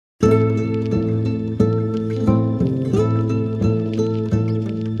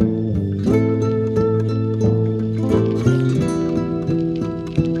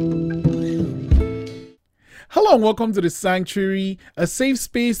and welcome to the Sanctuary, a safe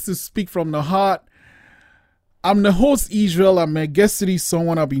space to speak from the heart. I'm the host, Israel. I'm my guest today,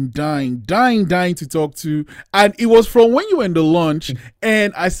 someone I've been dying to talk to. And it was from when you were in the lunch,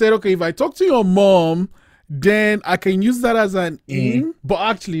 and I said, okay, if I talk to your mom, then I can use that as an in. But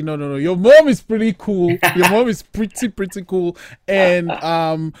actually, no. Your mom is pretty cool. Your mom is pretty cool. And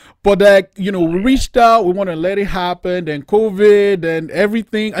but like, we reached out, we want to let it happen, then COVID and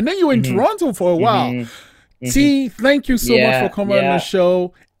everything. And then you were in Toronto for a while. T, thank you so much for coming on the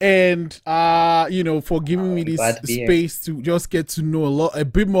show. And for giving me this space to just get to know a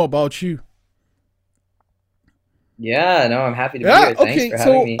bit more about you. Yeah, no, I'm happy to be here. Thanks for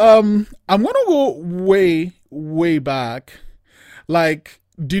having me. I'm gonna go way back. Like,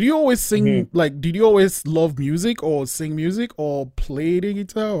 did you always sing? Like, did you always love music or sing music or play the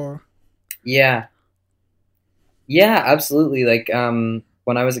guitar? Or? Yeah, absolutely. Like,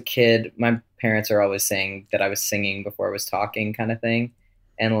 when I was a kid, my parents are always saying that I was singing before I was talking, kind of thing,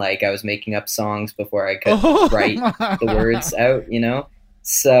 and like I was making up songs before I could write the words out.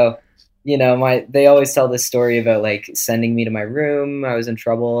 So. They always tell this story about like sending me to my room. I was in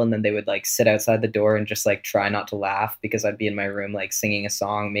trouble, and then they would like sit outside the door and just like try not to laugh because I'd be in my room like singing a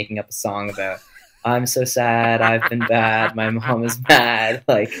song, making up a song about I'm so sad, I've been bad, my mom is mad,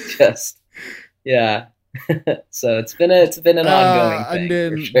 like just so it's been an ongoing thing. And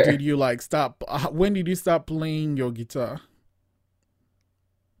then for sure. Did you like stop? When did you start playing your guitar?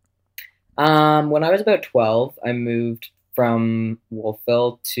 When I was about 12, I moved from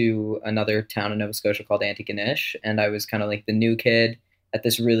Wolfville to another town in Nova Scotia called Antigonish, and I was kind of like the new kid at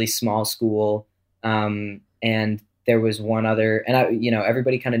this really small school. And there was one other, and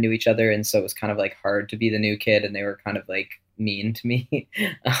everybody kind of knew each other, and so it was kind of like hard to be the new kid, and they were kind of like mean to me.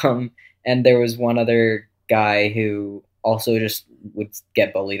 And there was one other guy who also just would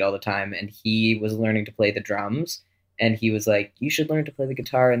get bullied all the time, and he was learning to play the drums, and he was like, "You should learn to play the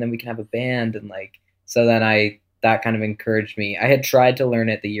guitar, and then we can have a band." And like, so then that kind of encouraged me. I had tried to learn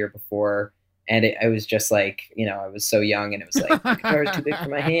it the year before, and I was just like, I was so young, and it was like, the guitar is too big for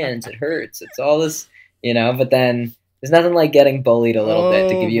my hands. It hurts. It's all this, but then there's nothing like getting bullied a little bit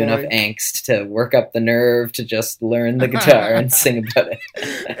to give you enough angst to work up the nerve to just learn the guitar and sing about it.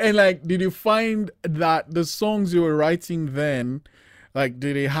 And like, did you find that the songs you were writing then, like,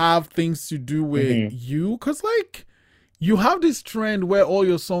 did they have things to do with you? 'Cause like, you have this trend where all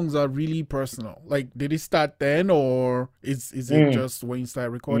your songs are really personal. Like, did it start then, or is it just when you started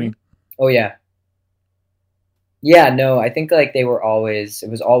recording? Oh yeah. Yeah, no, I think like it was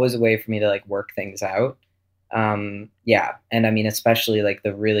always a way for me to like work things out. Yeah. And I mean, especially like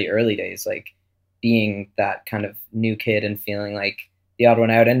the really early days, like being that kind of new kid and feeling like the odd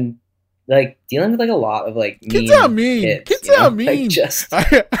one out, and like dealing with like a lot of like kids are mean. Like just,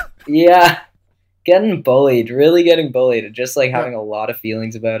 yeah. Really getting bullied, and just like having a lot of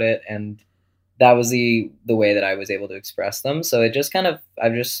feelings about it, and that was the way that I was able to express them. So it just kind of,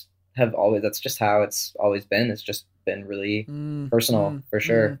 that's just how it's always been. It's just been really personal for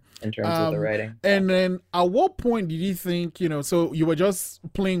sure in terms of the writing. And then at what point did you think, so you were just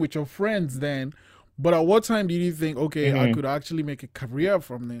playing with your friends then, but at what time did you think, okay, I could actually make a career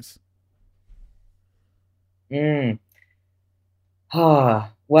from this?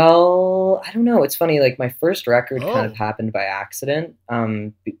 Well, I don't know. It's funny. Like my first record kind of happened by accident.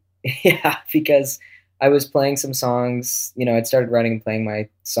 Because I was playing some songs, I'd started writing and playing my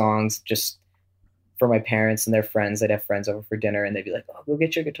songs just for my parents and their friends. They'd have friends over for dinner, and they'd be like, "Oh, go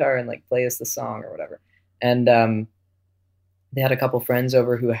get your guitar and like play us the song or whatever." And they had a couple friends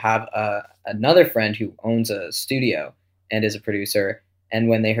over who have another friend who owns a studio and is a producer. And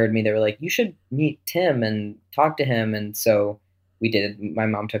when they heard me, they were like, "You should meet Tim and talk to him." And so we did. My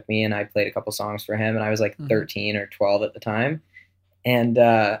mom took me, and I played a couple songs for him, and I was like 13 or 12 at the time. And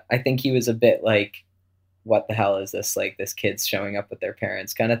I think he was a bit like, what the hell is this? Like, this kid's showing up with their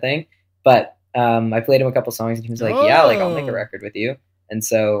parents kind of thing. But I played him a couple songs, and he was like, yeah, like I'll make a record with you. And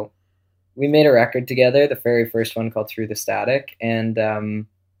so we made a record together, the very first one called Through the Static. And and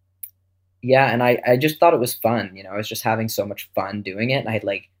I just thought it was fun. I was just having so much fun doing it.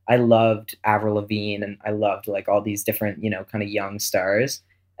 And I loved Avril Lavigne, and I loved like all these different, kind of young stars.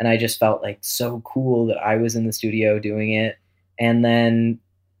 And I just felt like so cool that I was in the studio doing it. And then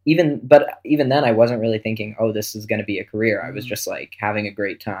even then I wasn't really thinking, oh, this is going to be a career. I was just like having a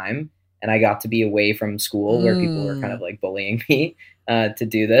great time, and I got to be away from school where people were kind of like bullying me to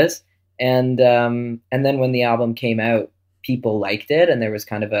do this. And then when the album came out, people liked it, and there was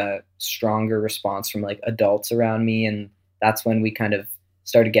kind of a stronger response from like adults around me. And that's when we kind of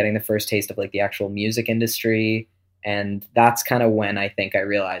started getting the first taste of like the actual music industry. And that's kind of when I think I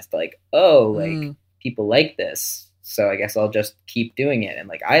realized like, oh, like people like this, so I guess I'll just keep doing it, and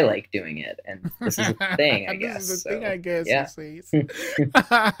like I like doing it, and this is a thing, I This is guess. the thing, So I guess you yeah. say.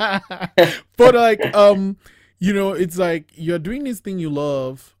 But like, it's like you're doing this thing you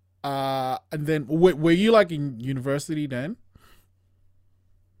love, and then were you like in university then?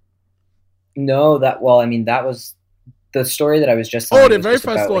 No, that well, I mean, that was the story that I was just Oh, telling you the was very just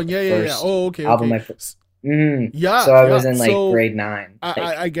first about like one. the Yeah, yeah, yeah. first Oh, okay, album okay. I put. Mhm. Yeah, So I yeah. was in like So grade 9.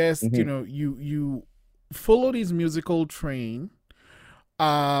 I guess Mhm, you follow this musical train,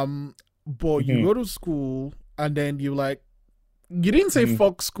 but you mhm, go to school and then you like you didn't say mhm.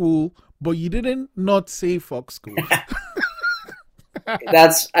 fuck school, but you didn't not say fuck school.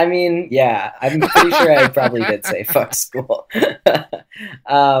 That's, I mean, yeah, I'm pretty sure I probably did say fuck school.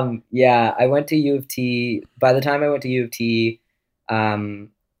 Yeah, I went to U of T. By the time I went to U of T,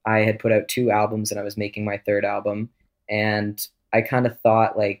 I had put out 2 albums and I was making my third album. And I kind of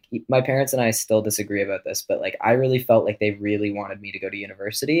thought, like, my parents and I still disagree about this, but like, I really felt like they really wanted me to go to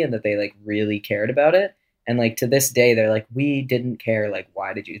university and that they like really cared about it. And like, to this day, they're like, we didn't care. Like,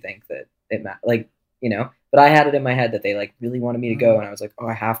 why did you think that it mattered? Like, but I had it in my head that they like really wanted me to go, Mm. and I was like, oh,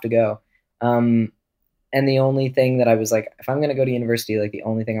 I have to go. Um, and the only thing that I was like, if I'm going to go to university, like the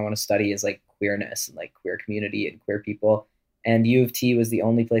only thing I want to study is like queerness and like queer community and queer people. And U of T was the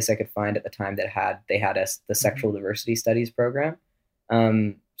only place I could find at the time that had the Mhm. sexual diversity studies program.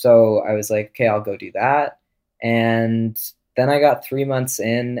 So I was like, okay, I'll go do that. And then I got 3 months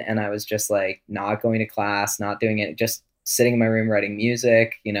in, and I was just like not going to class, not doing it, just sitting in my room writing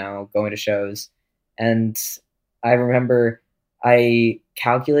music, going to shows. And I remember I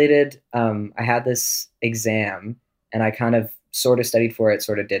calculated, I had this exam and I kind of sort of studied for it,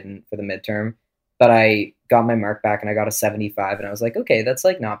 sort of didn't for the midterm, but I got my mark back and I got a 75 and I was like, okay, that's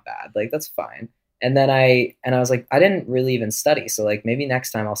like not bad. Like that's fine. And I was like, I didn't really even study. So like maybe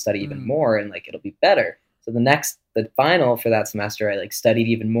next time I'll study even Mm. more and like it'll be better. So the final for that semester, I like studied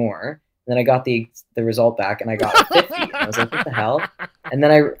even more. And then I got the result back and I got a 50 and I was like, what the hell? And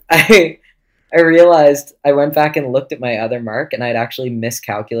then I realized I went back and looked at my other mark and I'd actually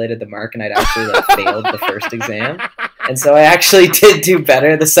miscalculated the mark and I'd actually like failed the first exam. And so I actually did do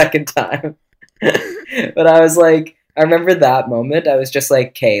better the second time. But I was like, I remember that moment. I was just like,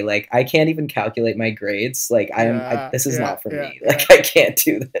 okay, like I can't even calculate my grades. Like Yeah, this is yeah, not for yeah, me. yeah. Like I can't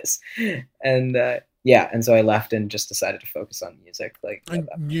do this. And yeah, and so I left and just decided to focus on music. Like at And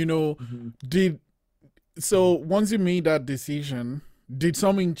that point. Mm-hmm. did so once you made that decision, did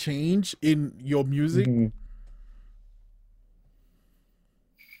something change in your music? Mm-hmm.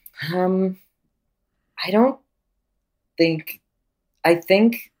 Um, I don't think. I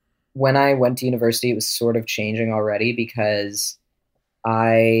think when I went to university, it was sort of changing already because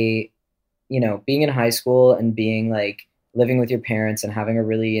I, being in high school and being like living with your parents and having a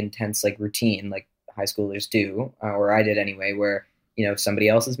really intense like routine, like high schoolers do, or I did anyway, where, somebody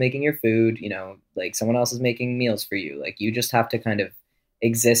else is making your food, like someone else is making meals for you. Like you just have to kind of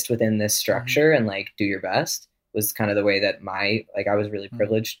exist within this Mhm, structure and like do your best was kind of the way that I was really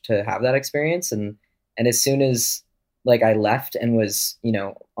mhm, privileged to have that experience. And as soon as like I left and was,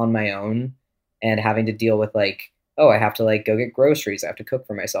 on my own and having to deal with like, oh, I have to like go get groceries. I have to cook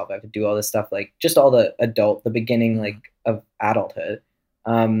for myself. I have to do all this stuff, like just all the beginning mhm, like of adulthood.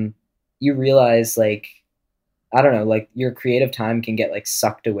 Um, you realize like, I don't know, like your creative time can get like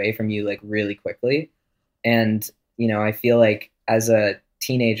sucked away from you like really quickly. And, I feel like as a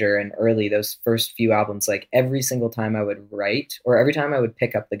teenager and early, those first few albums, like every single time I would write or every time I would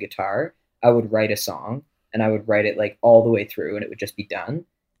pick up the guitar, I would write a song and I would write it like all the way through and it would just be done.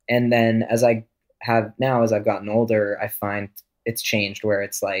 And then as I've gotten older, I find it's changed where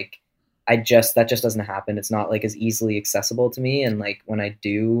it's like, that just doesn't happen. It's not like as easily accessible to me. And like when I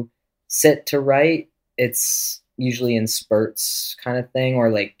do sit to write, it's usually in spurts kind of thing, or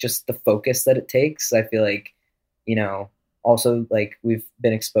like just the focus that it takes. I feel like, you know, also like we've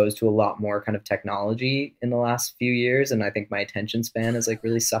been exposed to a lot more kind of technology in the last few years. And I think my attention span has like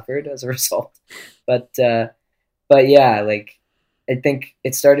really suffered as a result. But, uh, but yeah, like I think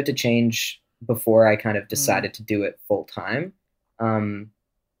it started to change before I kind of mm, decided to do it full time. Um,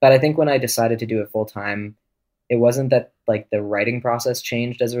 but I think when I decided to do it full time, it wasn't that like the writing process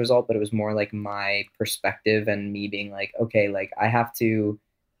changed as a result, but it was more like my perspective and me being like, okay, like I have to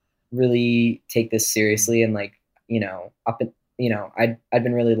really take this mm, seriously and like, up and I'd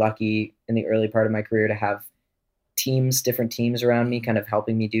been really lucky in the early part of my career to have different teams around me mm, kind of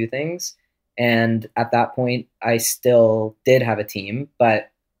helping me do things. And at that point, I still did have a team,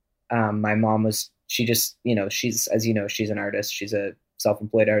 but my mom she just, she's, as you know, she's an artist. She's a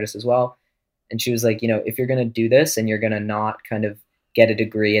self-employed artist as well. And she was like, if you're going to do this and you're going to not kind of get a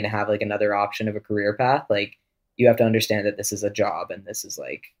degree and have like another option of a career path, like you have to understand that this is a job, and this is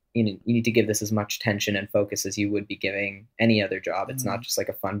like, you need to give this as much attention and focus as you would be giving any other job. It's not just like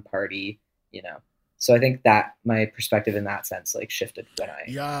a fun party, you know. So I think that my perspective in that sense like shifted when I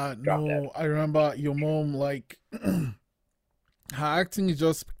Yeah, dropped out. no, I remember your mom, like, her acting is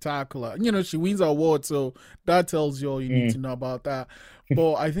just spectacular. You know, she wins awards, so that tells you all you need to Mm. know about that.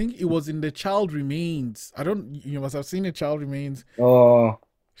 But I think it was in The Child Remains. I don't, you must have seen The Child Remains. Oh,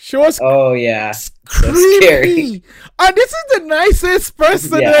 She was oh yeah, so scary. creepy. And this is the nicest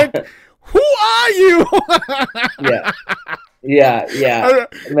person. Yeah, Like, who are you? yeah, yeah.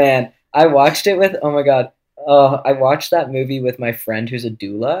 Man, I watched it with, oh my god, I watched that movie with my friend who's a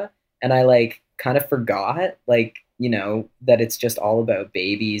doula, and I like kind of forgot, like, that it's just all about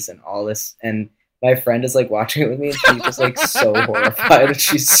babies and all this. And my friend is like watching it with me, and she's just like so horrified, and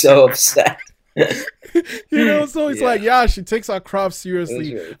she's so upset. So it's Yeah, like, yeah, she takes her craft it was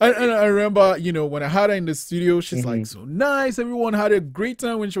seriously. really And funny. I remember, when I had her in the studio, she's like Hmm. so nice. Everyone had a great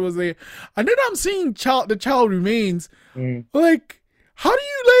time when she was there. And then I'm seeing The Child Remains. Mm. Like, how do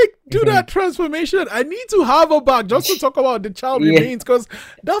you like do Hmm. that transformation? I need to have her back just to talk about The Child Yeah. Remains, because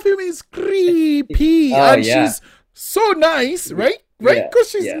that film is creepy Oh and yeah. she's so nice, right? Right? Yeah. Because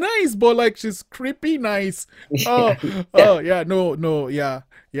she's Yeah. nice, but like she's creepy nice. Oh, Yeah. Yeah. oh yeah, no, yeah,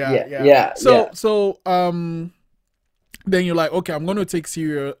 yeah, Yeah. yeah. Yeah. So, Yeah. then you're like, okay, I'm going to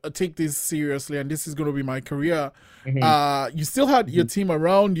take this seriously, and this is going to be my career. Hmm. You still had your Hmm. team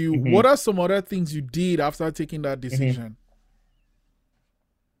around you. Hmm. What are some other things you did after taking that Hmm. decision?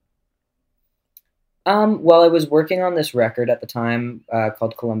 Well, I was working on this record at the time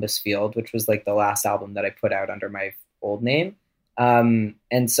called Columbus Field, which was like the last album that I put out under my old name. And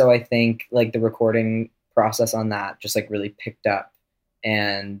so I think like the recording process on that just like really picked up.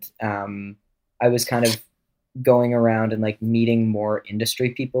 And I was kind of going around and like meeting more industry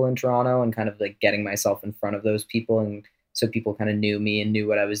people in Toronto and kind of like getting myself in front of those people. And so people kind of knew me and knew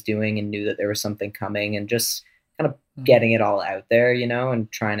what I was doing and knew that there was something coming, and just kind of Mhm. getting it all out there,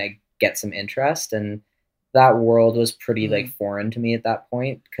 and trying to get some interest. And that world was pretty like Mhm. foreign to me at that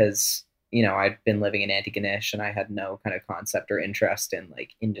point, because I'd been living in Antigonish and I had no kind of concept or interest in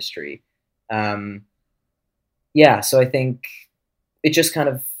like industry. um yeah, so I think it just kind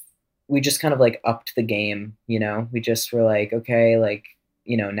of we just kind of like upped the game. We just were like, okay, like,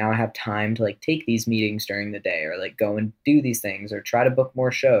 now I have time to like take these meetings during the day, or like go and do these things, or try to book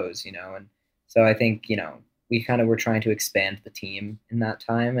more shows. And so I think, we kind of were trying to expand the team in that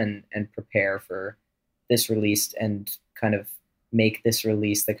time, and prepare for this release, and kind of make this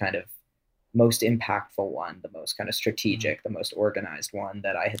release the kind of most impactful one, the most kind of Mhm. strategic, the most organized one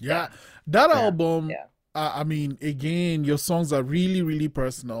that I had Yeah, done. that Yeah, album. yeah. I mean, again, your songs are really, really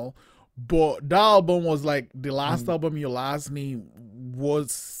personal, but that album was like the last Mm-hmm. album. Your last name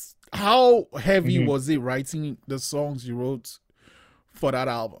was, how heavy Mm-hmm. was it writing the songs you wrote for that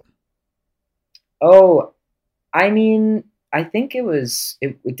album? Oh, I mean, I think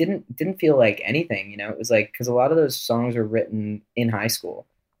it didn't feel like anything. It was like, because a lot of those songs were written in high school.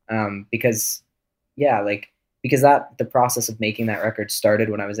 Because yeah, like, because that the process of making that record started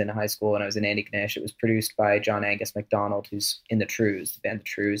when I was in high school and I was in Antigonish. It was produced by John Angus MacDonald, who's in the Trews, the band the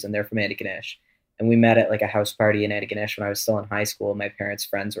Trews, and they're from Antigonish. And we met at like a house party in Antigonish when I was still in high school. My parents'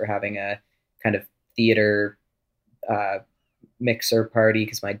 friends were having a kind of theater uh, mixer party,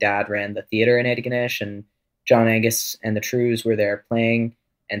 because my dad ran the theater in Antigonish, and John Angus and the Trews were there playing.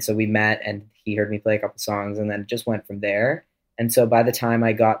 And so we met, and he heard me play a couple songs, and then it just went from there. And so by the time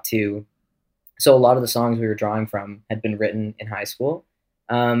I got to, so a lot of the songs we were drawing from had been written in high school.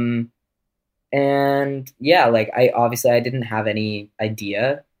 Um, and yeah, like, I didn't have any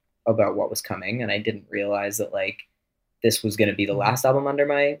idea about what was coming, and I didn't realize that like this was going to be the Mhm. last album under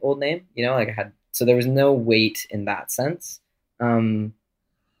my old name. Like I had, so there was no weight in that sense. Um,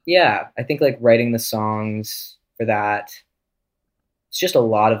 yeah, I think like writing the songs for that, it's just a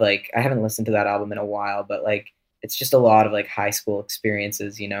lot of like, I haven't listened to that album in a while, but like it's just a lot of like high school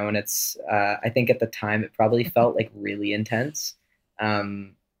experiences, and it's I think at the time it probably felt like really intense.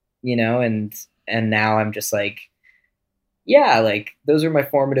 Um, and now I'm just like, yeah, like those are my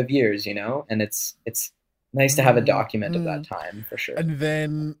formative years, and it's nice to have a Mm, document of that mm. time for sure. And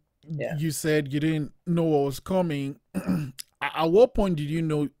then Yeah. you said you didn't know what was coming. At what point did you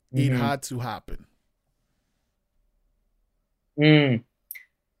know it Hmm. had to happen? Mm.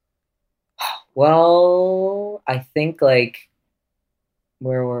 Well, I think like,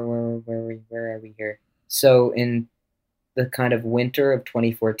 where are we here? So in the kind of winter of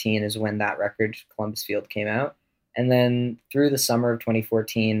 2014 is when that record Columbus Field came out, and then through the summer of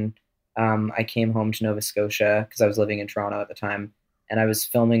 2014, I came home to Nova Scotia because I was living in Toronto at the time, and I was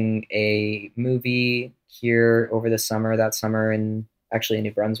filming a movie here over the summer, that summer in actually in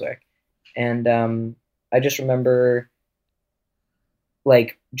New Brunswick. And I just remember,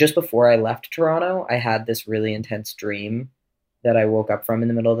 like, just before I left Toronto, I had this really intense dream that I woke up from in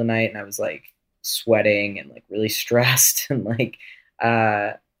the middle of the night, and I was like sweating and like really stressed and like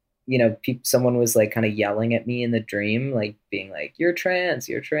uh someone was like kind of yelling at me in the dream, like being like, you're trans,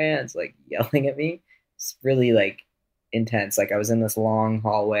 like yelling at me. It's really like intense. Like I was in this long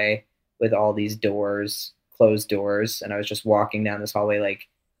hallway with all these doors, closed doors, and I was just walking down this hallway like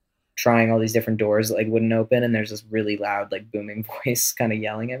trying all these different doors that like wouldn't open, and there's this really loud like booming voice kind of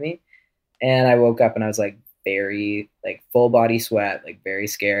yelling at me. And I woke up and I was like very like full body sweat, like very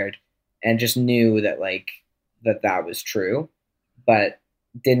scared, and just knew that like that was true, but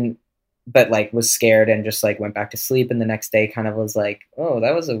didn't but like was scared and just like went back to sleep, and the next day kind of was like, oh,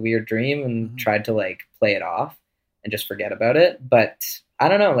 that was a weird dream, and tried to like play it off and just forget about it. But I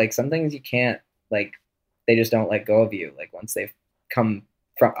don't know, like some things you can't, like they just don't let go of you like once they've come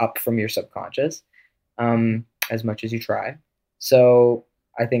from your subconscious, as much as you try. So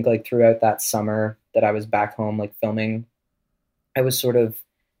I think like throughout that summer that I was back home like filming, I was sort of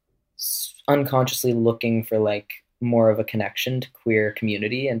unconsciously looking for like more of a connection to queer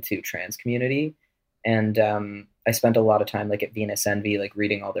community and to trans community. And I spent a lot of time like at Venus Envy, like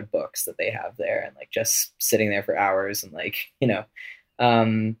reading all their books that they have there, and like just sitting there for hours, and like,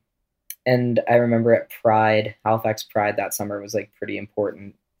 um, and I remember at Pride, Halifax Pride that summer was like pretty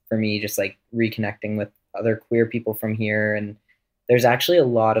important for me, just like reconnecting with other queer people from here. And there's actually a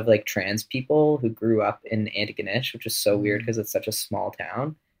lot of like trans people who grew up in Antigonish, which is so weird because it's such a small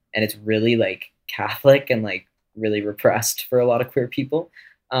town and it's really like Catholic and like really repressed for a lot of queer people,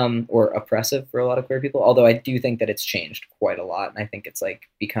 or oppressive for a lot of queer people. Although I do think that it's changed quite a lot. And I think it's like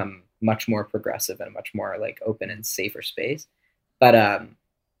become much more progressive and a much more like open and safer space. But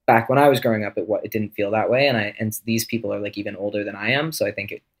back when I was growing up, it didn't feel that way. And these people are like even older than I am. So I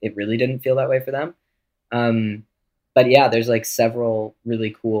think it really didn't feel that way for them. But yeah, there's like several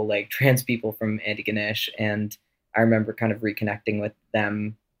really cool like trans people from Antigonish, and I remember kind of reconnecting with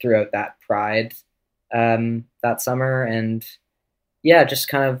them throughout that Pride that summer. And yeah, just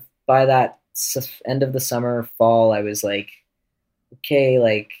kind of by that end of the summer, fall, I was like, okay,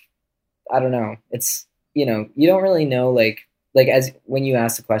 like I don't know, it's you don't really know, like as when you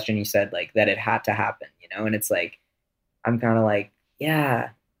asked the question, you said like that it had to happen, and it's like I'm kind of like, yeah,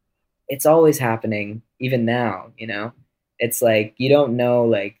 it's always happening, even now, it's like you don't know,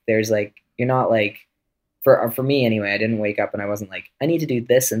 like there's like you're not like for me anyway, I didn't wake up and I wasn't like, I need to do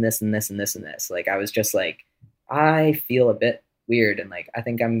this and this and this and this and this. Like I was just like, I feel a bit weird, and like I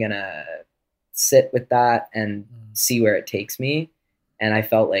think I'm gonna sit with that and see where it takes me. And I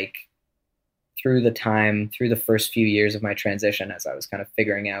felt like through the first few years of my transition, as I was kind of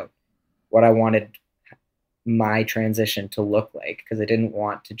figuring out what I wanted my transition to look like, because I didn't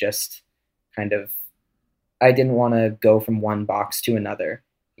want to just I didn't want to go from one box to another.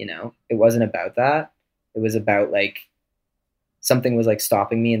 It wasn't about that. It was about like something was like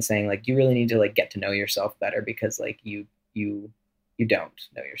stopping me and saying like, you really need to like get to know yourself better, because like you don't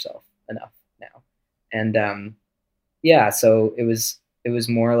know yourself enough now. And yeah, so it was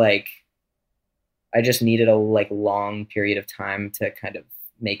more like I just needed a like long period of time to kind of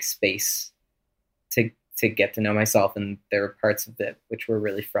make space to get to know myself. And there were parts of it which were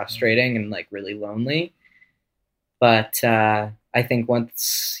really frustrating and like really lonely. But I think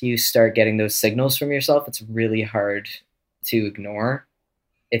once you start getting those signals from yourself, it's really hard to ignore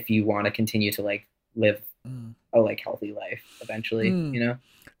if you want to continue to like live a like healthy life eventually, And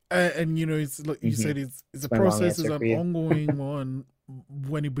it's like you said, it's a my long process, is answer an for you. ongoing one.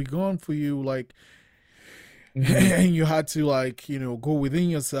 When it began for you, like, Mhm. and you had to like go within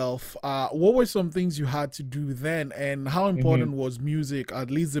yourself, what were some things you had to do then, and how important was music, at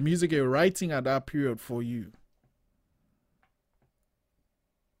least the music you're writing at that period, for you?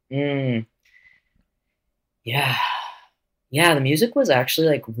 Mm, yeah. Yeah, the music was actually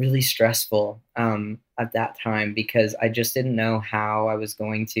like really stressful at that time, because I just didn't know how I was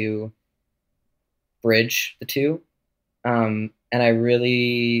going to bridge the two. And I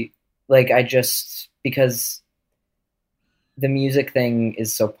really like I just because the music thing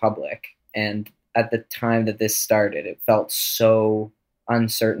is so public, and at the time that this started, it felt so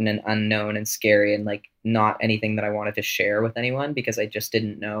uncertain and unknown and scary, and like not anything that I wanted to share with anyone, because I just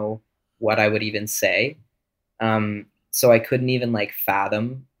didn't know what I would even say. So I couldn't even like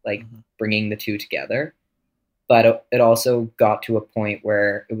fathom like bringing the two together. But it also got to a point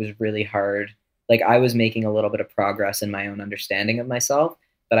where it was really hard. Like I was making a little bit of progress in my own understanding of myself,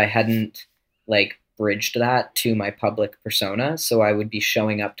 but I hadn't like bridged that to my public persona. So I would be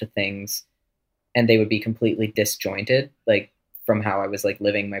showing up to things and they would be completely disjointed, like from how I was like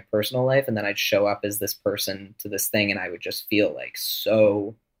living my personal life. And then I'd show up as this person to this thing and I would just feel like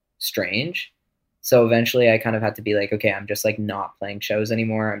so strange. So eventually I kind of had to be like, okay, I'm just like not playing shows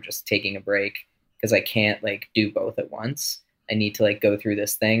anymore. I'm just taking a break because I can't like do both at once. I need to like go through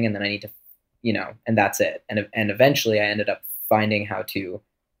this thing and then I need to, and that's it. And eventually I ended up finding how to,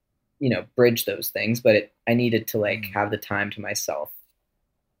 bridge those things, but I needed to like have the time to myself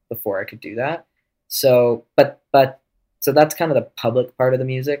before I could do that. So, so that's kind of the public part of the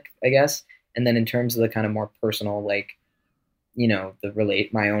music, I guess. And then in terms of the kind of more personal, like,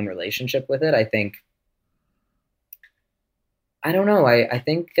 my own relationship with it, I think, I don't know. I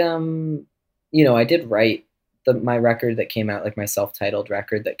think, I did write my record that came out, like my self-titled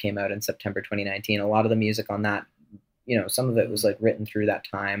record that came out in September 2019. A lot of the music on that, some of it was like written through that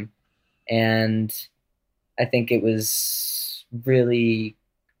time. And I think it was really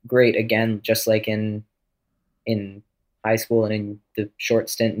great, again, just like in high school and in the short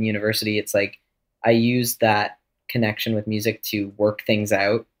stint in university, it's like I used that connection with music to work things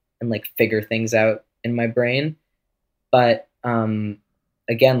out and like figure things out in my brain. But again,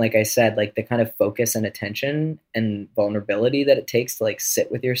 like I said, like the kind of focus and attention and vulnerability that it takes to like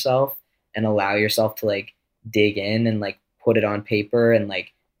sit with yourself and allow yourself to like dig in and like put it on paper and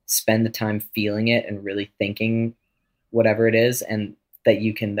like spend the time feeling it and really thinking whatever it is, and that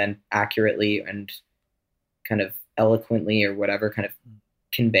you can then accurately and kind of eloquently or whatever kind of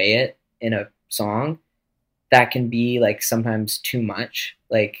convey it in a song, that can be like sometimes too much.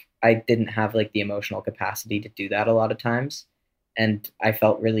 Like I didn't have like the emotional capacity to do that a lot of times. And I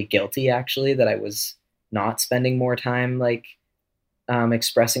felt really guilty actually that I was not spending more time like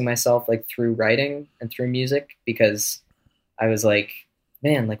expressing myself like through writing and through music, because I was like,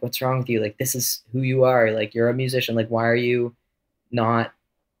 man, like what's wrong with you? Like this is who you are. Like you're a musician. Like why are you not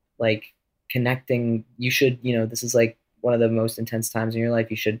like connecting? You should, this is like one of the most intense times in your life.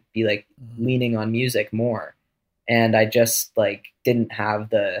 You should be like leaning on music more. And I just like didn't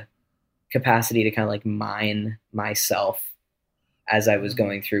have the capacity to kind of like mine myself as I was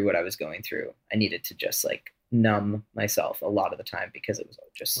going through what I was going through. I needed to just like numb myself a lot of the time because it was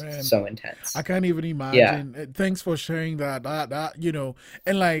just so intense. I can't even imagine. Yeah. Thanks for sharing that,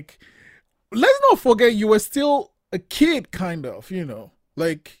 and like, let's not forget you were still a kid kind of,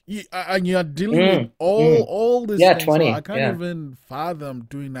 like, and you're dealing with all this. Yeah, things, 20. So I can't even fathom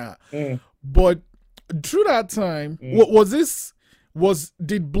doing that. But through that time,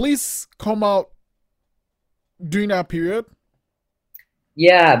 did Bliss come out during that period?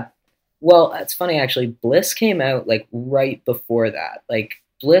 Yeah. Well, it's funny actually. Bliss came out like right before that. Like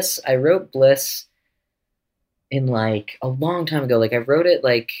Bliss, I wrote Bliss in like a long time ago. Like I wrote it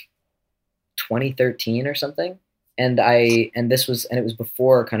like 2013 or something. And it was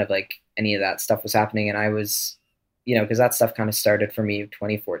before kind of like any of that stuff was happening. And I was, because that stuff kind of started for me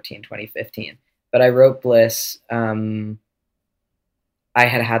 2014, 2015. But I wrote Bliss. I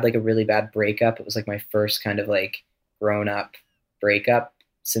had like a really bad breakup. It was like my first kind of like grown up breakup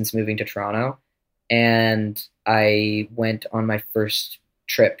since moving to Toronto. And I went on my first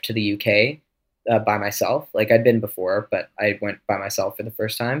trip to the UK by myself. Like I'd been before, but I went by myself for the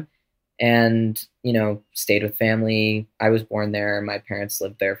first time. And, stayed with family. I was born there. My parents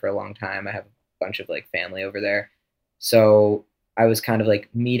lived there for a long time. I have a bunch of like family over there. So I was kind of like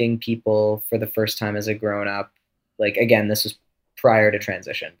meeting people for the first time as a grown up. Like, again, this was prior to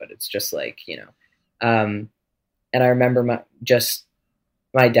transition, but it's just like, and I remember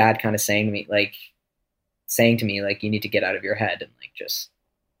my dad kind of saying to me, like, you need to get out of your head and like, just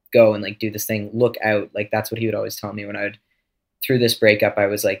go and like do this thing, look out. Like, that's what he would always tell me when through this breakup, I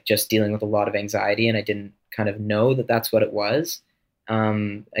was like just dealing with a lot of anxiety and I didn't kind of know that that's what it was.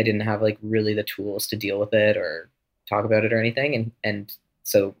 I didn't have like really the tools to deal with it or talk about it or anything. And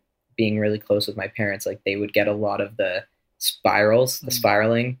so being really close with my parents, like they would get a lot of the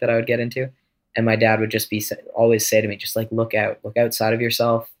spiraling that I would get into. And my dad would just always say to me, just like, look outside of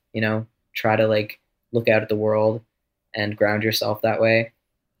yourself, try to like look out at the world and ground yourself that way.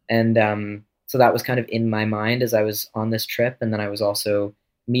 And, so that was kind of in my mind as I was on this trip. And then I was also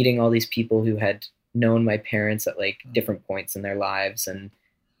meeting all these people who had known my parents at like different points in their lives and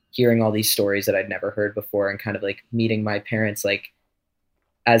hearing all these stories that I'd never heard before and kind of like meeting my parents like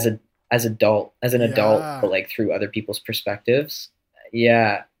as an adult, but like through other people's perspectives.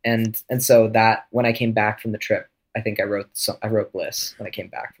 Yeah. And so that when I came back from the trip, I think I wrote Bliss when I came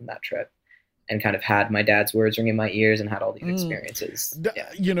back from that trip. and kind of had my dad's words ring in my ears and had all these Mm. experiences.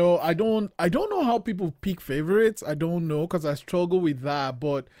 Yeah. You know, I don't know how people pick favorites. I don't know because I struggle with that.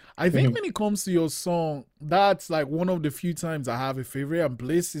 But I think Hmm. when it comes to your song, that's like one of the few times I have a favorite, and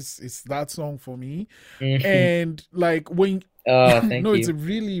Bliss is that song for me. Hmm. And like when Oh, thank no, it's a you.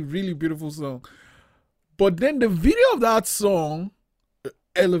 really, really beautiful song. But then the video of that song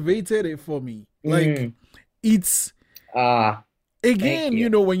elevated it for me. Like Mm. it's Ah, thank again, you. you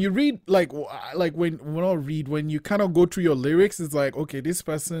know, when you read like when I read when you kind of go through your lyrics, it's like okay, this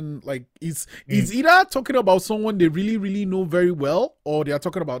person like is Mm. either talking about someone they really, really know very well, or they are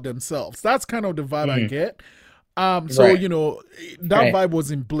talking about themselves. That's kind of the vibe I Mm. get. So Right. you know that Right. vibe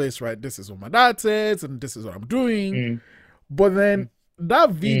was in Bliss, right? This is what my dad says, and this is what I'm doing. Mm. But then Mm. that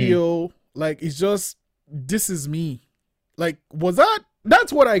Mm. video, like, it's just this is me. Like, was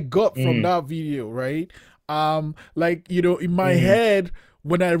that's what I got from Mm. that video, right? Like, you know, in my Mm. head,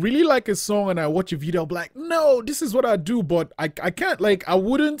 when I really like a song and I watch a video, I'm like, no, this is what I do, but I can't, like, I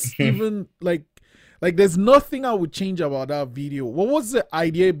wouldn't even like there's nothing I would change about that video. What was the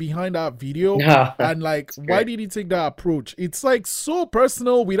idea behind that video? No, And like, it's why great. did he take that approach? It's like so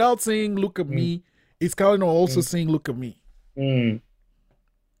personal without saying, look at Mm. me. It's kind of also Mm. saying, look at me. Mm.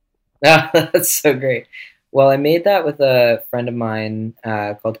 Ah, that's so great. Well, I made that with a friend of mine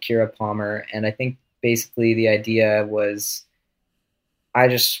called Kira Palmer, and I think basically the idea was I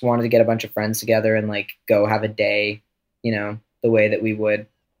just wanted to get a bunch of friends together and like go have a day, the way that we would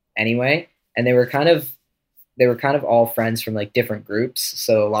anyway. And they were kind of all friends from like different groups.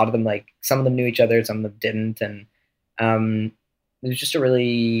 So a lot of them, like some of them knew each other, some of them didn't, and um, it was just a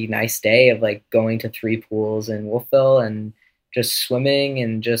really nice day of like going to three pools in Wolfville and just swimming,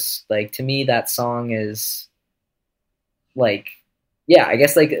 and just like to me that song is like, yeah, I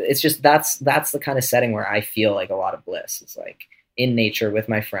guess like it's just that's the kind of setting where I feel like a lot of bliss. It's like in nature with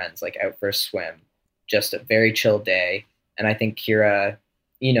my friends, like out for a swim, just a very chill day. And I think Kira,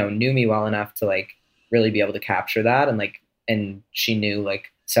 knew me well enough to like really be able to capture that, and she knew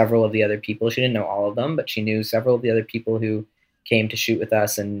like several of the other people. She didn't know all of them, but she knew several of the other people who came to shoot with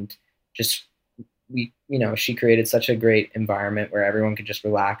us, and just she created such a great environment where everyone could just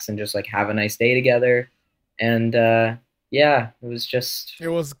relax and just like have a nice day together. And yeah, it was just, It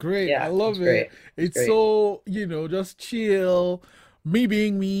was great. I yeah, it was love it. great. It's It's great. so, you know, just chill, me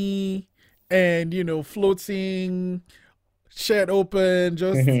being me, and, you know, floating, shirt open,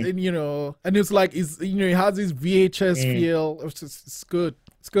 just, Hmm. and, you know, and it's like, it has this VHS Mm. feel. It's good.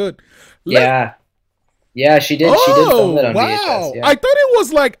 It's good. Let Yeah, yeah, she did film it Oh, on VHS. wow. Yeah, I thought it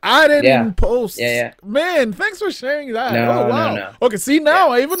was like added yeah, in yeah, post. yeah. Man, thanks for sharing that. Oh, No, no, wow. no. Okay, see, Yeah, now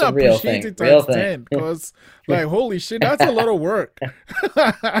I even it's a real appreciate thing, it real times thing. 10 because, like, holy shit, that's a lot of work.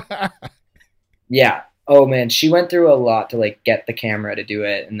 Yeah. Oh man, she went through a lot to like get the camera to do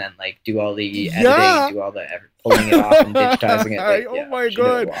it, and then like do all the editing, Yeah. do all the pulling it off and digitizing it. Like, Oh yeah, my she did a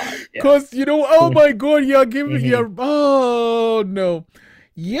god. lot. Yeah. Cause you know, oh my god, you're giving Hmm. your oh no.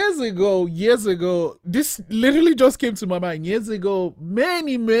 Years ago, this literally just came to my mind. Years ago,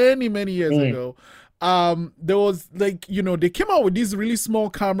 many, many, many years Mm. ago, there was like, you know, they came out with these really small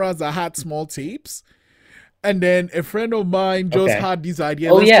cameras that had small tapes. And then a friend of mine just Okay. had this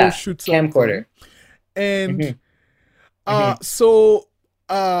idea, Oh let's go yeah, shoot something. camcorder. And Hmm. Hmm. so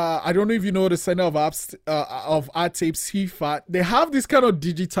I don't know if you know the center of apps of art tape CFAT. They have this kind of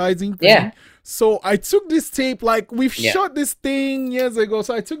digitizing Yeah. thing. So I took this tape, like we've Yeah. shot this thing years ago.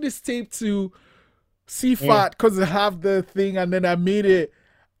 So I took this tape to Mm. CFAT because they have the thing, and then I made it.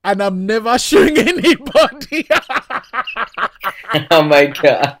 And I'm never showing anybody. Oh my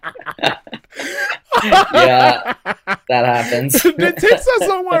god. Yeah, that happens. The tapes are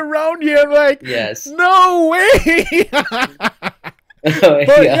somewhere around here. Like, Yes. no way. Oh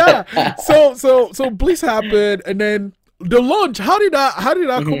But yeah. yeah, so Bliss happened, and then the launch. How did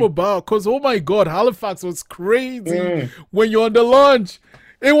that come Hmm. about? Because oh my god, Halifax was crazy Mm. when you're on the launch.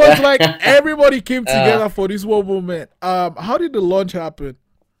 It was like everybody came uh, together for this one moment. How did the launch happen?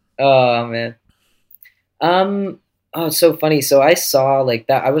 oh man. Um. Oh, it's so funny. So I saw like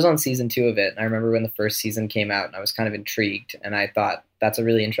that. I was on season 2 of it, and I remember when the first season came out, and I was kind of intrigued, and I thought that's a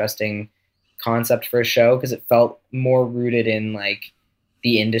really interesting concept for a show because it felt more rooted in like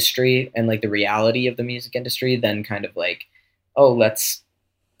the industry and like the reality of the music industry than kind of like, oh, let's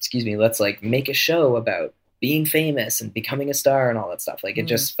like make a show about being famous and becoming a star and all that stuff. Like it Mm.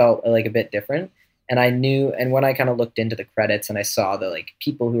 just felt like a bit different. And I knew, and when I kind of looked into the credits and I saw the like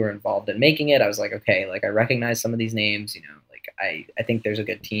people who were involved in making it, I was like, okay, like I recognize some of these names, like I think there's a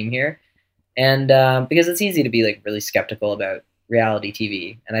good team here. And because it's easy to be like really skeptical about reality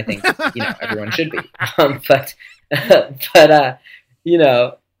TV, and I think everyone should be. But but you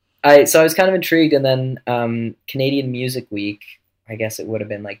know So I was kind of intrigued, and then Canadian Music Week, I guess it would have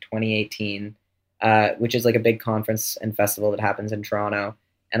been like 2018, which is like a big conference and festival that happens in Toronto.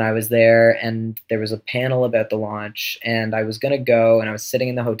 And I was there, and there was a panel about the launch, and I was gonna go, and I was sitting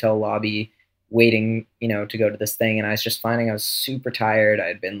in the hotel lobby waiting, to go to this thing, and I was just finding I was super tired. I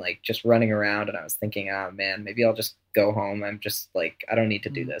had been like just running around, and I was thinking, oh man, maybe I'll just go home. I'm just like, I don't need to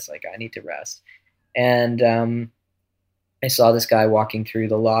do this. Like, I need to rest. And I saw this guy walking through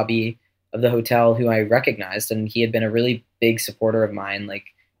the lobby of the hotel who I recognized, and he had been a really big supporter of mine, like,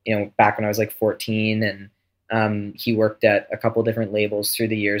 back when I was like 14. And he worked at a couple different labels through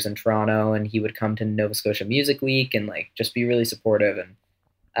the years in Toronto, and he would come to Nova Scotia Music Week and like just be really supportive. And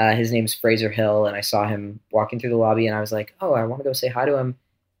his name's Fraser Hill, and I saw him walking through the lobby, and I was like, oh, I want to go say hi to him.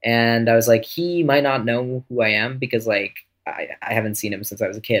 And I was like, he might not know who I am because like I haven't seen him since I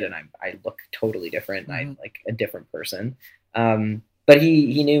was a kid, and I look totally different. And I'm like a different person. But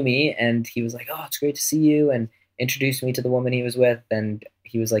he knew me, and he was like, oh, it's great to see you, and introduced me to the woman he was with. And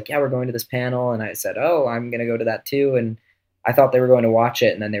he was like, yeah, we're going to this panel. And I said, oh, I'm going to go to that too. And I thought they were going to watch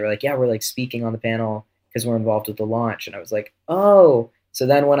it. And then they were like, yeah, we're like speaking on the panel because we're involved with the launch. And I was like, oh. So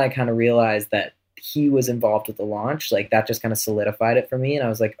then when I kind of realized that he was involved with the launch, like that just kind of solidified it for me. And I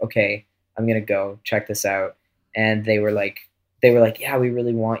was like, okay, I'm going to go check this out. And they were like, yeah, we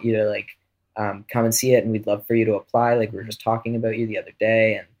really want you to like come and see it, and we'd love for you to apply. Like, we were just talking about you the other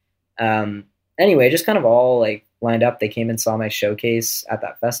day. And anyway, just kind of all like lined up. They came and saw my showcase at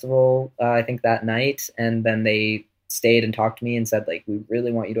that festival, I think that night. And then they stayed and talked to me and said, like, we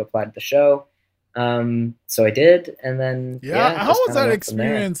really want you to apply to the show. So I did. And then, how was that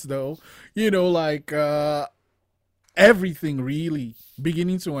experience though? Like, everything really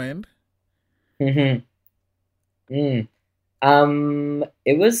beginning to end. It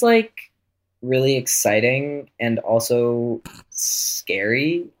was like really exciting and also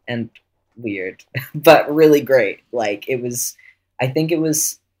scary and weird, but really great. Like, I think it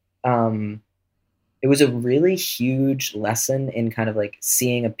was a really huge lesson in kind of like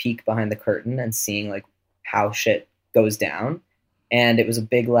seeing a peek behind the curtain and seeing like how shit goes down. And it was a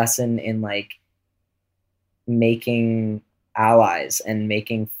big lesson in like making allies and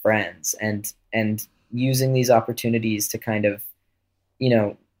making friends and using these opportunities to kind of,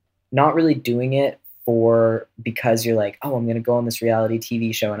 not really doing it because you're like, oh, I'm going to go on this reality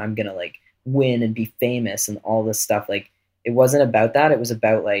TV show and I'm going to like win and be famous and all this stuff. Like, it wasn't about that. It was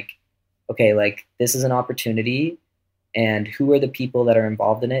about like, okay, like this is an opportunity, and who are the people that are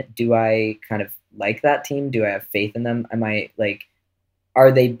involved in it? Do I kind of like that team? Do I have faith in them?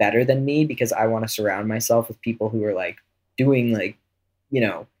 Are they better than me? Because I want to surround myself with people who are like doing like,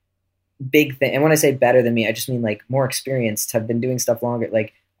 big thing. And when I say better than me, I just mean like more experienced, have been doing stuff longer,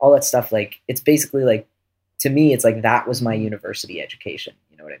 like all that stuff. Like, it's basically like, to me, it's like that was my university education.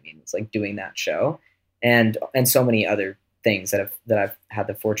 You know what I mean? It's like doing that show and so many other things that I've had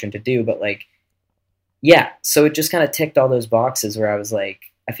the fortune to do. But like, yeah, so it just kind of ticked all those boxes where I was like,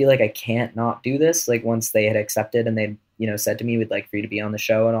 I feel like I can't not do this. Like, once they had accepted and they, said to me, we'd like for you to be on the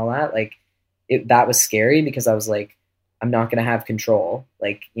show and all that, like that was scary because I was like, I'm not going to have control.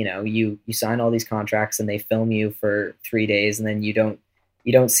 Like, you sign all these contracts and they film you for 3 days, and then you don't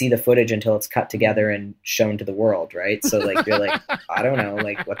see the footage until it's cut together and shown to the world. Right. So like, you're like, I don't know,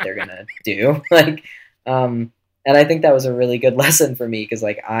 like what they're going to do. Like, and I think that was a really good lesson for me. Cause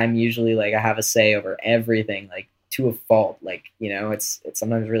like, I'm usually like, I have a say over everything, like to a fault. Like, it's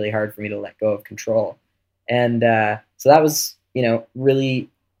sometimes really hard for me to let go of control. And, so that was, really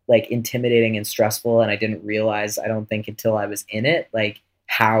like intimidating and stressful. And I didn't realize, I don't think until I was in it, like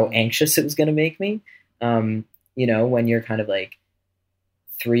how anxious it was going to make me. When you're kind of like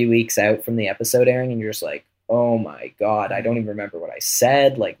 3 weeks out from the episode airing and you're just like, oh my God, I don't even remember what I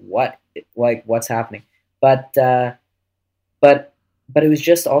said. Like what's happening? But it was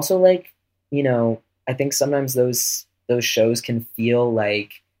just also like, I think sometimes those shows can feel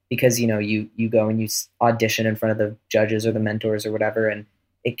like, because, you go and you audition in front of the judges or the mentors or whatever, and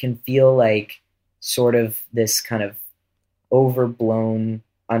it can feel like sort of this kind of overblown,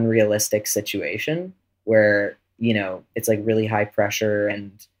 unrealistic situation where, it's like really high pressure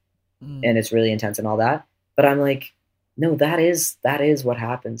and it's really intense and all that. But I'm like, no, that is what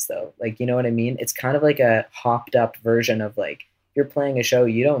happens though. Like, you know what I mean? It's kind of like a hopped up version of like, you're playing a show,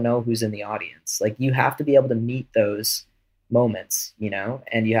 you don't know who's in the audience. Like, you have to be able to meet those moments,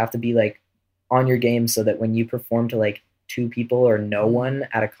 and you have to be like on your game so that when you perform to like 2 people or no one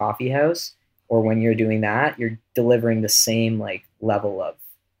at a coffee house, or when you're doing that, you're delivering the same like level of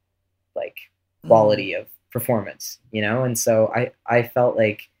like quality of performance, And so I felt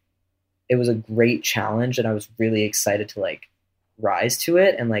like it was a great challenge, and I was really excited to like rise to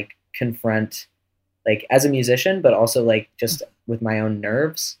it and like confront, like as a musician, but also like just with my own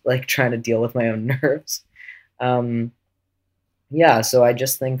nerves, like trying to deal with my own nerves. Um, yeah, so I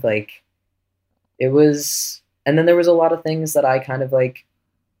just think like it was, and then there was a lot of things that I kind of like,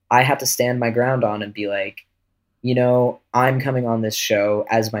 I had to stand my ground on and be like, I'm coming on this show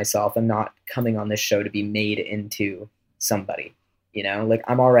as myself. I'm not coming on this show to be made into somebody, like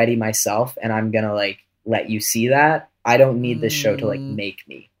I'm already myself and I'm going to like let you see that. I don't need this show to like make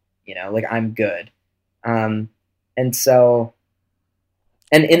me, like I'm good. And so,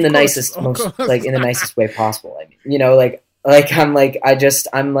 and in Of the course, nicest, of most course. like in the nicest way possible. I mean,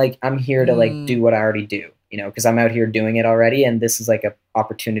 I'm here to like do what I already do, because I'm out here doing it already. And this is like a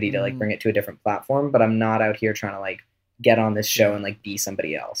opportunity to like bring it to a different platform, but I'm not out here trying to like get on this show and like be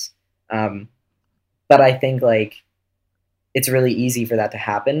somebody else. But I think like it's really easy for that to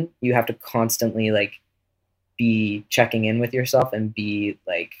happen. You have to constantly like be checking in with yourself and be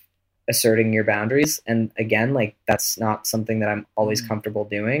like asserting your boundaries. And again, like that's not something that I'm always comfortable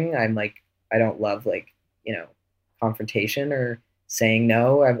doing. I'm like, I don't love like, confrontation or saying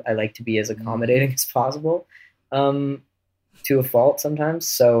no. I like to be as accommodating as possible, to a fault sometimes.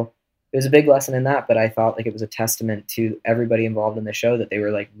 So it was a big lesson in that, but I thought like it was a testament to everybody involved in the show that they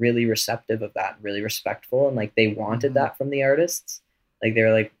were like really receptive of that, really respectful. And like, they wanted that from the artists. Like, they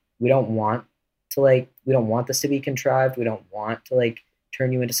were like, we don't want this to be contrived. We don't want to like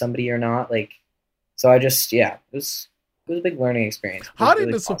turn you into somebody you're not. Like, so I just, it was a big learning experience. How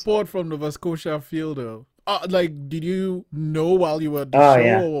did the support from Nova Scotia feel though? Like, did you know while you were at the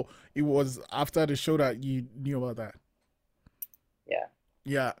show, or it was after the show that you knew about that?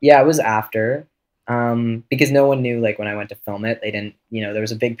 Yeah, it was after, because no one knew, like when I went to film it, they didn't, there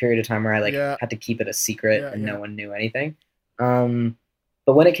was a big period of time where I like had to keep it a secret and no one knew anything.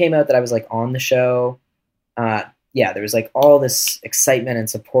 But when it came out that I was like on the show, there was like all this excitement and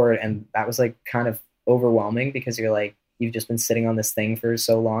support, and that was like kind of overwhelming because you're like, you've just been sitting on this thing for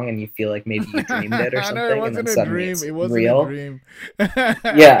so long and you feel like maybe you dreamed it or something. No, it wasn't a dream. It wasn't real. A dream.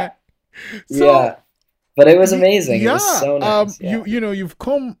 So, but it was amazing. It was so nice. You've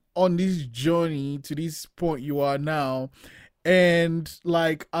come on this journey to this point you are now, and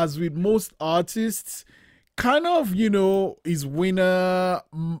like as with most artists, kind of is winter,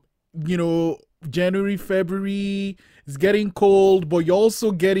 January, February, it's getting cold, but you're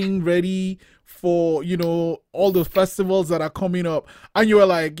also getting ready for all the festivals that are coming up. And you were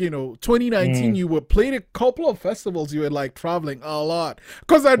like 2019 you were played a couple of festivals, you were like traveling a lot,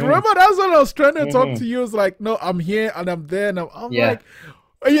 because I remember that's when I was trying to talk to you. I was like, no, I'm here and I'm there, and I'm like,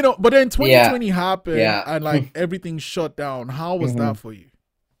 but then 2020 happened and like everything shut down. How was that for you?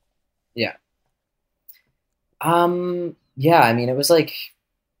 I mean, it was like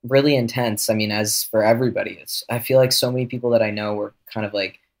really intense. I mean, as for everybody, I feel like so many people that I know were kind of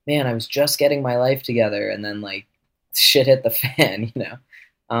like, man, I was just getting my life together, and then like shit hit the fan,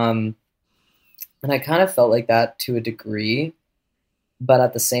 and I kind of felt like that to a degree, but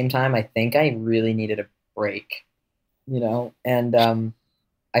at the same time, I think I really needed a break, and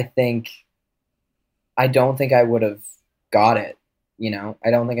I don't think I would have got it, I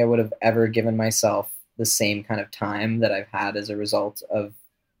don't think I would have ever given myself the same kind of time that I've had as a result of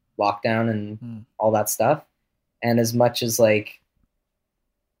lockdown and all that stuff. And as much as like,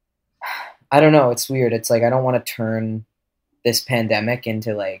 I don't know, it's weird. It's like, I don't want to turn this pandemic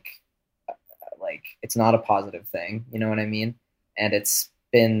into like it's not a positive thing. You know what I mean? And it's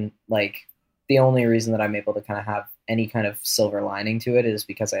been like, the only reason that I'm able to kind of have any kind of silver lining to it is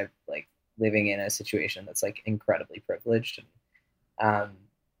because I'm like living in a situation that's like incredibly privileged. And,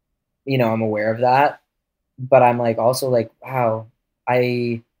 I'm aware of that, but I'm like, also like, wow,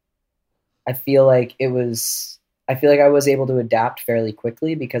 I feel like I was able to adapt fairly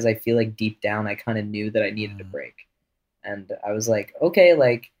quickly because I feel like deep down I kind of knew that I needed a break. And I was like, okay,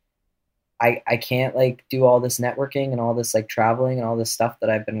 like I can't like do all this networking and all this like traveling and all this stuff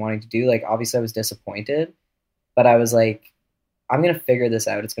that I've been wanting to do. Like, obviously I was disappointed, but I was like, I'm going to figure this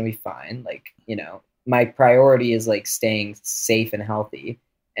out. It's going to be fine. Like, my priority is like staying safe and healthy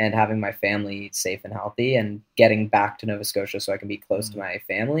and having my family safe and healthy and getting back to Nova Scotia so I can be close to my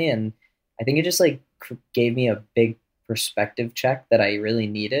family. And I think it just like gave me a big perspective check that I really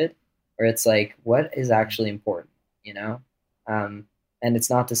needed, where it's like, what is actually important, and it's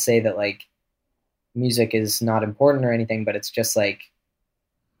not to say that like music is not important or anything, but it's just like,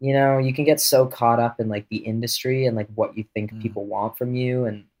 you can get so caught up in like the industry and like what you think people want from you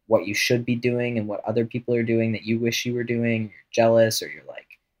and what you should be doing and what other people are doing that you wish you were doing. You're jealous, or you're like,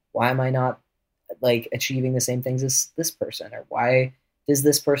 why am I not like achieving the same things as this person? Or why does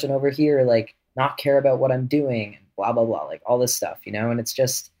this person over here like not care about what I'm doing? And blah, blah, blah, like all this stuff, and it's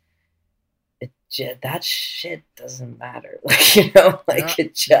just, that shit doesn't matter. Like, you know, like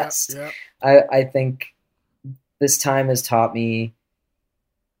it just, I think this time has taught me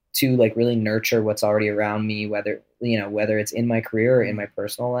to like really nurture what's already around me, whether, you know, whether it's in my career or in my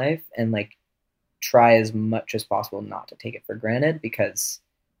personal life, and like try as much as possible not to take it for granted, because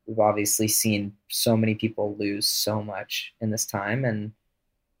we've obviously seen so many people lose so much in this time. And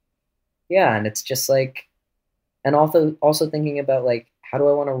yeah, and it's just like, and also thinking about like, how do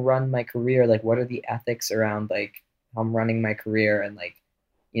I want to run my career? Like, what are the ethics around like how I'm running my career, and like,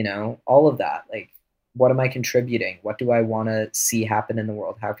 you know, all of that. Like, what am I contributing? What do I want to see happen in the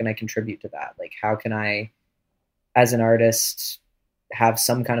world? How can I contribute to that? Like, how can I, as an artist, have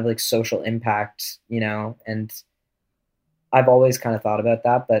some kind of like social impact, you know? And I've always kind of thought about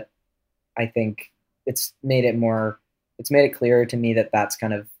that, but I think it's made it clearer to me that that's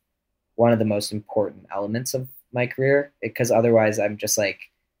kind of one of the most important elements of my career, because otherwise I'm just like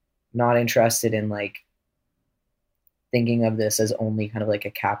not interested in like thinking of this as only kind of like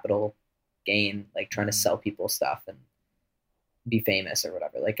a capital gain, like trying to sell people stuff and be famous or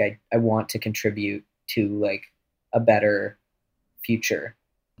whatever. Like I want to contribute to like a better future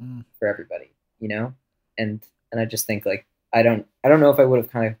for everybody, you know? And I just think like, I don't know if I would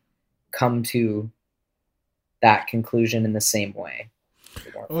have kind of come to that conclusion in the same way.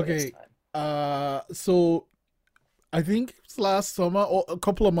 Okay. So I think it's last summer or a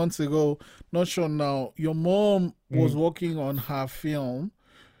couple of months ago, not sure now, your mom was working on her film.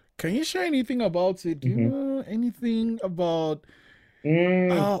 Can you share anything about it? Do you know anything about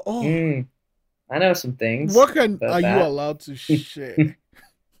I know some things. What are you allowed to share?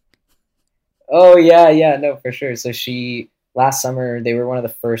 Oh yeah, no, for sure. So last summer, they were one of the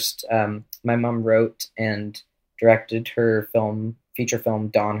first, my mom wrote and directed her feature film,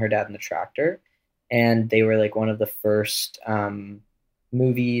 Dawn, Her Dad and the Tractor. And they were like one of the first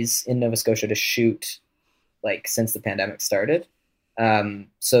movies in Nova Scotia to shoot like since the pandemic started.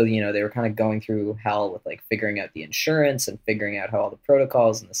 So, you know, they were kind of going through hell with like figuring out the insurance and figuring out how all the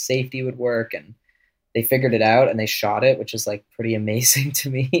protocols and the safety would work. And they figured it out and they shot it, which is like pretty amazing to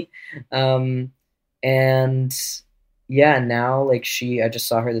me. And yeah, now like I just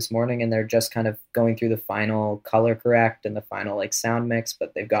saw her this morning and they're just kind of going through the final color correct and the final like sound mix,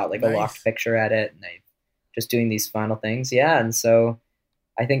 but they've got like a locked picture edit and they're just doing these final things. Yeah. And so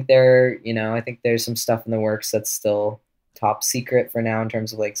I think I think there's some stuff in the works that's still top secret for now in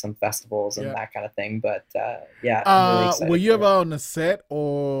terms of like some festivals and that kind of thing. But yeah, I'm really excited. Were you ever on a set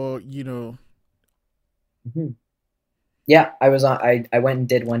or, you know? Yeah, I was on. I went and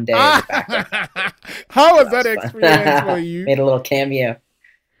did one day. How was that experience for you? Made a little cameo.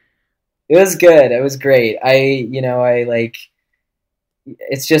 It was good. It was great. I like.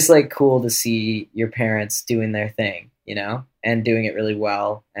 It's just like cool to see your parents doing their thing, you know, and doing it really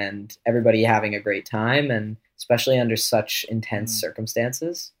well, and everybody having a great time, and especially under such intense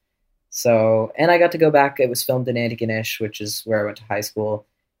circumstances. So, and I got to go back. It was filmed in Antigonish, which is where I went to high school.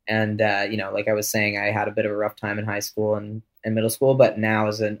 And, you know, like I was saying, I had a bit of a rough time in high school and middle school, but now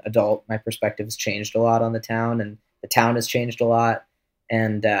as an adult, my perspective has changed a lot on the town, and the town has changed a lot.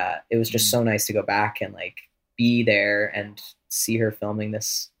 And it was just so nice to go back and like be there and see her filming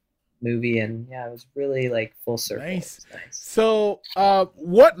this movie. And yeah, it was really like full circle. Nice. So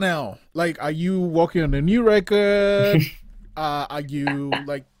what now? Like, are you working on a new record? Are you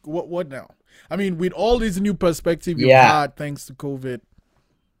like, what now? I mean, with all this new perspective you've had thanks to COVID.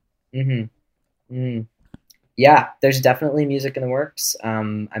 Yeah, there's definitely music in the works.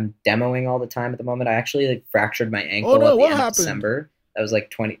 I'm demoing all the time at the moment. I actually like fractured my ankle at the end of December. That was like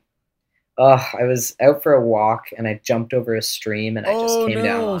 20. I was out for a walk and I jumped over a stream and I just came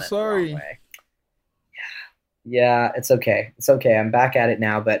down on it the wrong way. Yeah, it's okay. It's okay. I'm back at it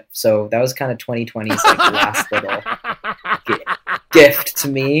now. But so that was kind of 2020's like last little gift to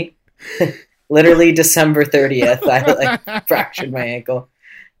me. Literally December 30th, I like fractured my ankle.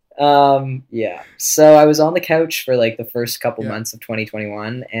 Yeah. So I was on the couch for like the first couple months of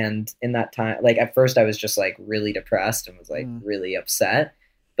 2021. And in that time, like at first I was just like really depressed and was like really upset.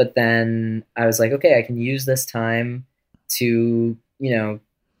 But then I was like, okay, I can use this time to, you know,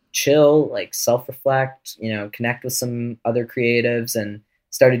 chill, like self-reflect, you know, connect with some other creatives, and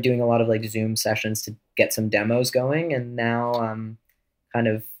started doing a lot of like Zoom sessions to get some demos going. And now I'm kind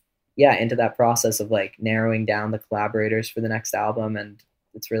of, into that process of like narrowing down the collaborators for the next album. And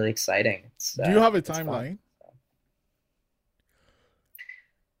it's really exciting. Do you have a timeline?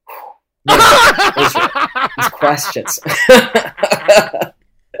 These questions.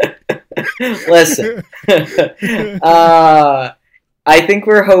 Listen. I think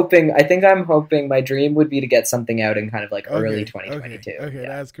we're hoping. I think I'm hoping. My dream would be to get something out in kind of like early Okay, okay, 2022. okay, Yeah,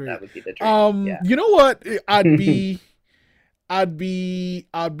 that's great. that would be the dream. Yeah. You know what? I'd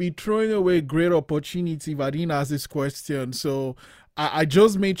be throwing away great opportunity if I didn't ask this question. So I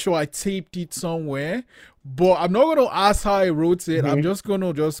just made sure I taped it somewhere. But I'm not gonna ask how I wrote it. I'm Hmm. just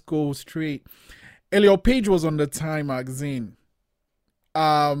gonna just go straight. Elliot Page was on the Time magazine.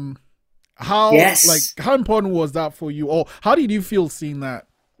 Um Yes. how important was that for you? Or how did you feel seeing that?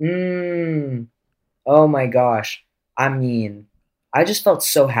 Mm. Oh my gosh. I mean, I just felt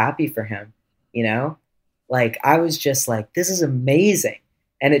so happy for him, you know? Like I was just like, this is amazing.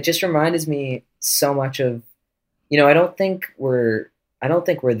 And it just reminded me so much of, I don't think we're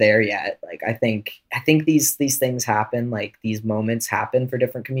there yet. Like I think these things happen, like these moments happen for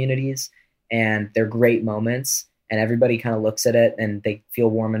different communities and they're great moments and everybody kind of looks at it and they feel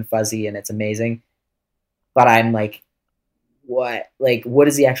warm and fuzzy and it's amazing. But I'm what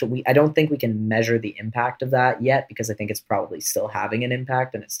is the actual I don't think we can measure the impact of that yet because I think it's probably still having an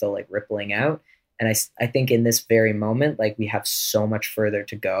impact and it's still like rippling out. And I think in this very moment like we have so much further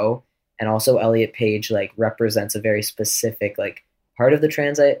to go. And also Elliot Page like represents a very specific like part of the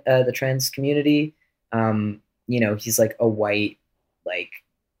trans community. He's like a white like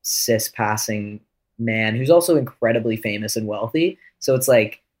cis passing man who's also incredibly famous and wealthy, so it's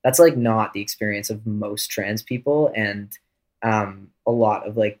like that's like not the experience of most trans people. And a lot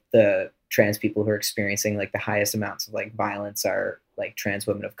of like the trans people who are experiencing like the highest amounts of like violence are like trans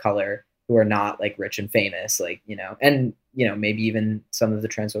women of color who are not like rich and famous, like and maybe even some of the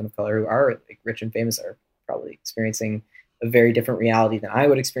trans women of color who are like rich and famous are probably experiencing a very different reality than I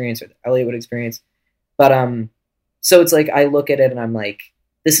would experience or that Elliot would experience. But so it's like I look at it and I'm like,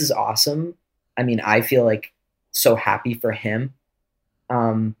 this is awesome. I mean, I feel like so happy for him.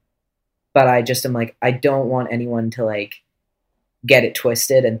 Um, but I just am like, I don't want anyone to like get it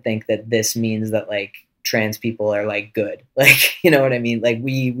twisted and think that this means that like trans people are like good. Like, you know what I mean? Like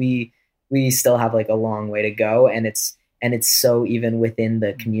we still have like a long way to go. And it's so even within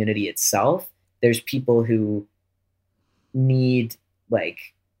the community itself, there's people who need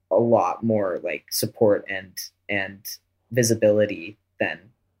like a lot more like support and visibility than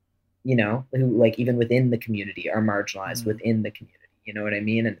who like even within the community are marginalized Mm. within the community, you know what I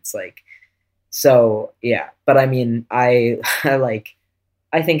mean? And it's like, so yeah, but I mean I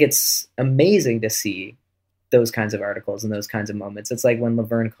think it's amazing to see those kinds of articles and those kinds of moments. It's like when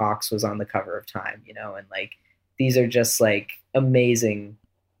Laverne Cox was on the cover of Time, and like these are just like amazing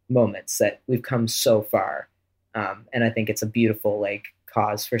moments that we've come so far. And I think it's a beautiful like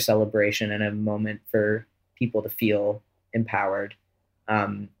cause for celebration and a moment for people to feel empowered.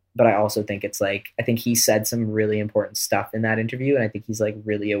 But I also think it's like I think he said some really important stuff in that interview, and I think he's like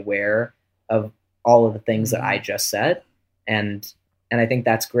really aware of all of the things that I Mm. just said, and I think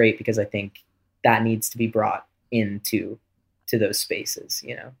that's great because I think that needs to be brought into those spaces,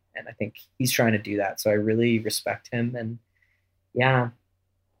 and I think he's trying to do that. So I really respect him, and yeah,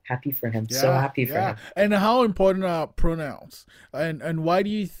 happy for him. So Yeah, happy for yeah. him. And how important are pronouns? And why do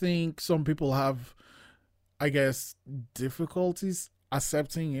you think some people have, I guess, difficulties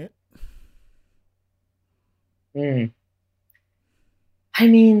accepting it? Mm. I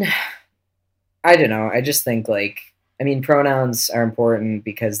mean, I don't know. I just think like I mean pronouns are important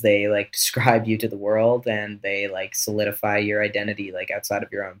because they like describe you to the world and they like solidify your identity like outside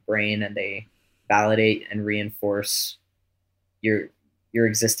of your own brain, and they validate and reinforce your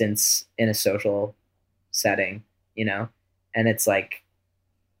existence in a social setting, you know? And it's like,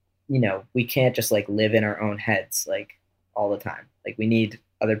 we can't just like live in our own heads like all the time. Like we need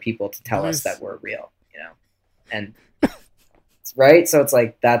other people to tell us that Bliss. we're real. And right, so it's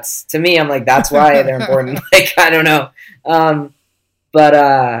like that's to me I'm like that's why they're important. Like I don't know. um but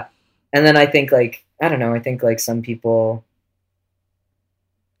and then I think like I don't know, I think like some people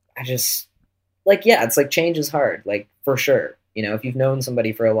I just like yeah, it's like change is hard, like for sure. If you've known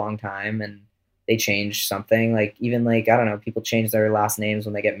somebody for a long time and they change something, like even like I don't know, people change their last names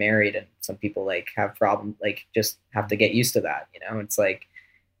when they get married, and some people like have problems, like just have to get used to that. It's like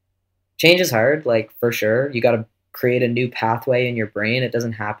change is hard, like for sure. You got to create a new pathway in your brain. It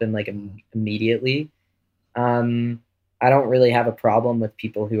doesn't happen like immediately. Um, I don't really have a problem with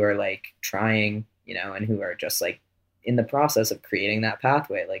people who are like trying, and who are just like in the process of creating that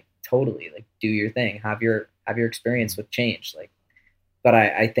pathway. Like totally, like do your thing, have your experience with change. Like, but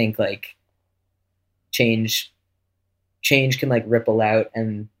I think like change change can like ripple out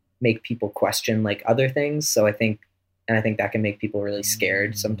and make people question like other things. So I think that can make people really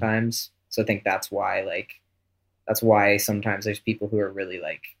scared sometimes. So I think that's why sometimes there's people who are really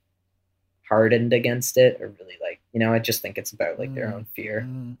like hardened against it or really like, I just think it's about like their own fear.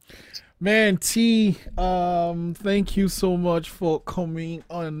 Man, T, thank you so much for coming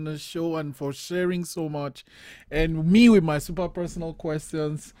on the show and for sharing so much, and me with my super personal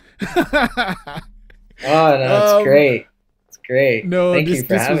questions. Oh no, it's great. It's great. No, Thank this you for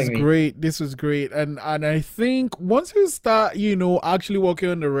this was having me. great. This was great, and I think once you start, actually working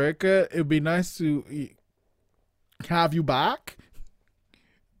on the record, it'd be nice to have you back.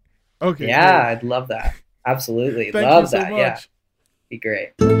 Okay, Yeah, great. I'd love that. Absolutely. Thank you Love so that. Yeah. much. Be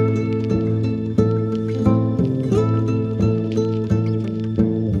great.